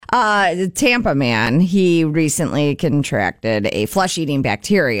The Tampa man, he recently contracted a flesh-eating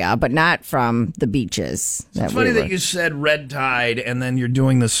bacteria, but not from the beaches. It's funny that you said red tide, and then you're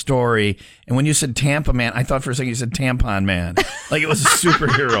doing the story. And when you said Tampa man, I thought for a second you said Tampon man. Like it was a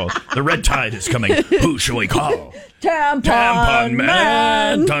superhero. The red tide is coming. Who shall we call? Tampon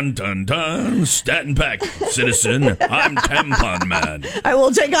man. Dun, dun, dun. Stand back, citizen. I'm Tampon man. I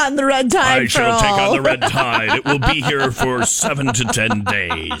will take on the red tide. I shall take on the red tide. It will be here for 7 to 10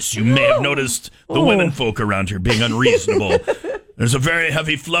 days. You may have noticed the women folk around here being unreasonable. There's a very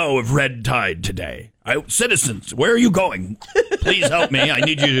heavy flow of red tide today. Citizens, where are you going? Please help me. I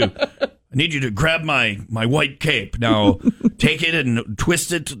need you to grab my white cape. Now, take it and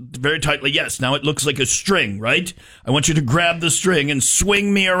twist it very tightly. Yes, now it looks like a string, right? I want you to grab the string and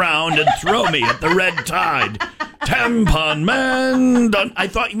swing me around and throw me at the red tide. Tampon man. I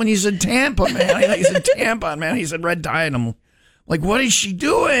thought when he said Tampa man, I thought he said tampon man. He said red tide. I'm like, what is she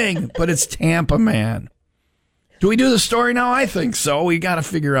doing? But it's Tampa man. Do we do the story now? I think so. We got to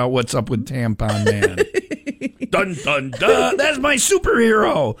figure out what's up with Tampon man. Dun, dun, dun. That's my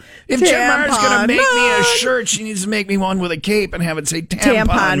superhero. If Jen Marr's going to make me a shirt, she needs to make me one with a cape and have it say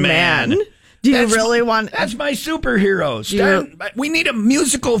Tampon man. Do you really want... That's my superhero. We need a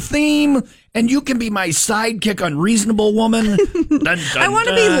musical theme, and you can be my sidekick, Unreasonable Woman. Dun, dun, I want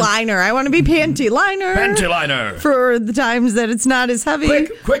to be Liner. I want to be Panty Liner. Panty Liner. For the times that it's not as heavy.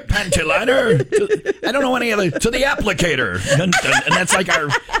 Quick Panty Liner. I don't know any other... To the applicator. Dun, dun, and that's like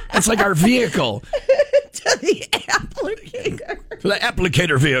our vehicle. To the applicator. To the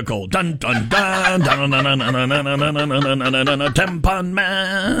applicator vehicle. Dun, dun, dun. Dun, dun, dun, dun, dun, dun, dun, dun, dun, dun, dun, Tampon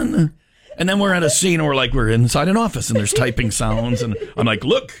man. And then we're at a scene where we're inside an office and there's typing sounds. And I'm like,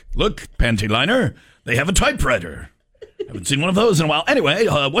 look, Panty Liner, they have a typewriter. Haven't seen one of those in a while. Anyway,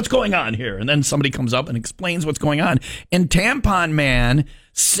 what's going on here? And then somebody comes up and explains what's going on. And Tampon Man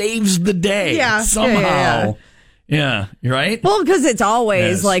saves the day somehow. Yeah, you're right. Well, because it's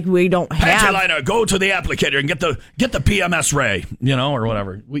always like we don't have. Panty Liner, go to the applicator and get the PMS ray, or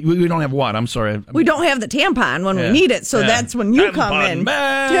whatever. We don't have what? I'm sorry. We don't have the tampon when we need it, so that's when you come in.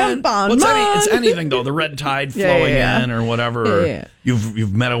 Tampon man. It's anything though. The red tide flowing in or whatever. Yeah.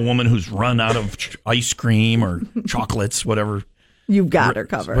 You've met a woman who's run out of ice cream or chocolates, whatever. You've got her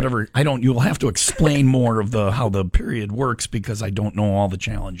covered. Whatever. You'll have to explain more of how the period works because I don't know all the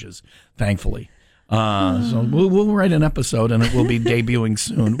challenges. Thankfully. So we'll write an episode and it will be debuting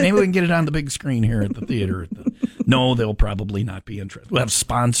soon. Maybe we can get it on the big screen here at the theater. No, they'll probably not be interested. We'll have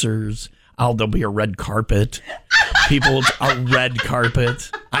sponsors. There'll be a red carpet. A red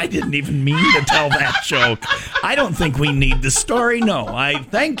carpet. I didn't even mean to tell that joke. I don't think we need the story. No, I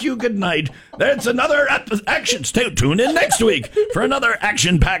thank you. Good night. There's another action. Stay tuned in next week for another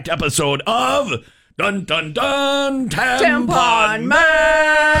action-packed episode of Dun Dun Dun Tampon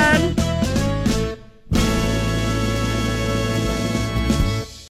Man.